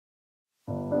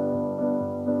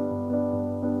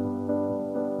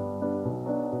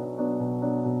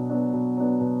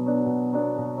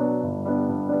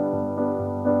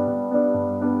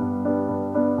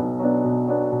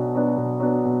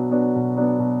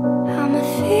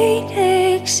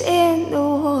tricks in the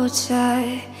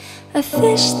water, a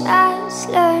fish that's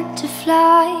learned to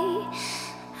fly.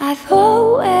 I've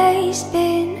always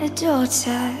been a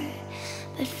daughter,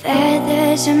 but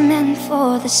feathers are meant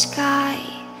for the sky.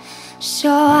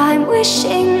 So I'm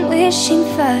wishing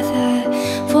further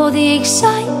for the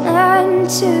excitement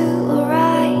to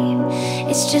arrive.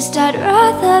 It's just I'd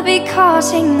rather be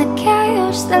causing the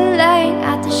chaos than laying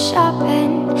at the sharp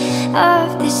end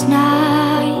of this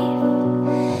knife.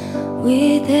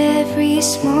 With every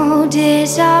small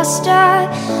disaster,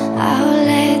 I'll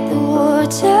let the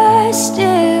water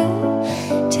still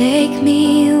take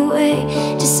me away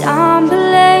to some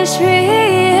place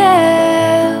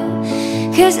real.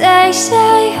 'Cause they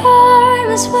say home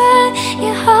is where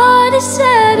your heart is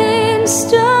set in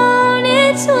stone.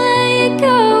 It's where you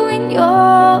go when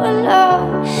you're alone.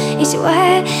 It's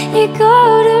where you go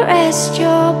to rest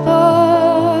your bones.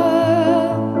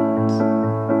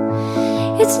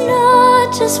 It's not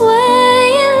just where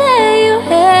you lay your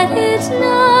head. It's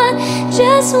not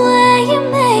just where you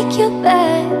make your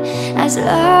bed. As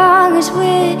long as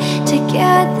we're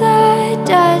together, it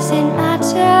doesn't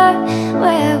matter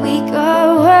where we go.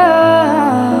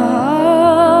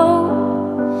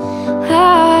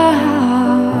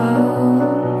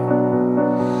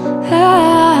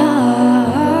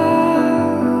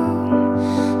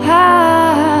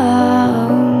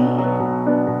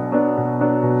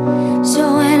 So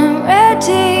when I'm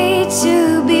ready to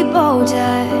be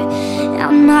bolder,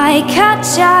 and my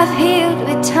cuts I've healed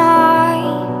with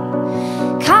time,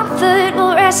 comfort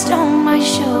will rest on my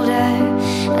shoulder,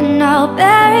 and I'll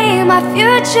bury my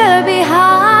future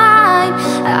behind.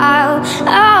 I'll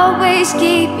always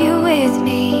keep you with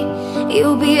me.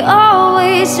 You'll be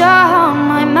always on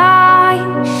my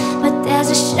mind. But there's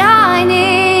a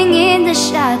shining in the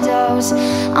shadows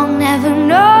I'll never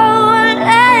know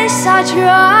unless I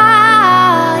try.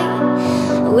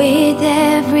 With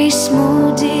every small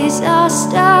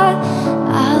disaster,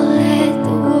 I'll let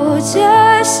the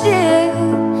water still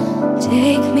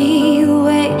take me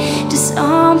away to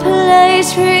some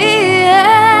place real.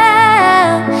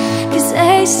 'Cause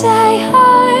they say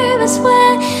home is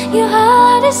where your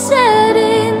heart is set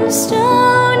in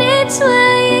stone. It's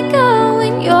where you go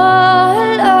when you're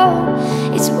alone.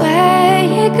 It's where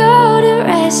you go to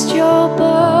rest your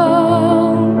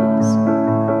bones.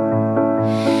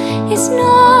 It's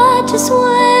not just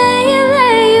where you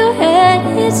lay your head.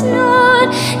 It's not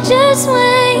just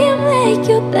where you make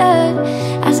your bed.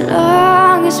 As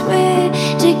long as we're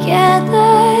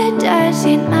together, it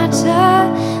doesn't matter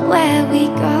where we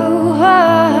go.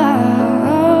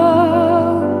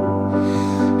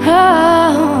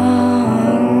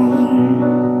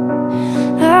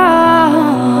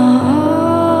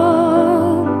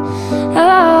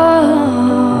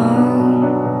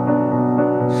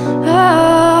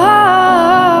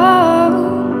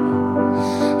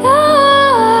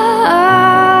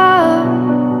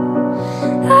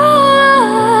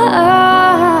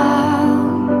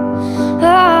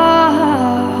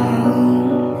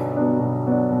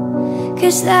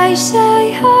 Cause they say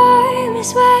home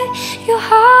is where your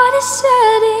heart is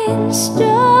set in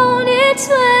stone. It's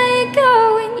where you go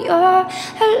when you're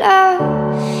alone.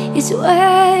 It's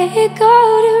where you go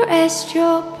to rest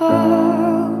your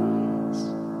bones.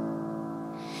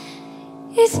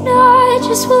 It's not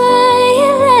just where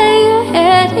you lay your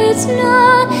head. It's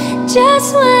not just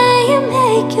where you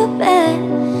make your bed.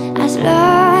 As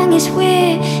long as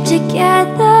we're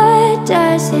together, it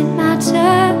doesn't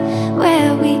matter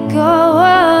where we go.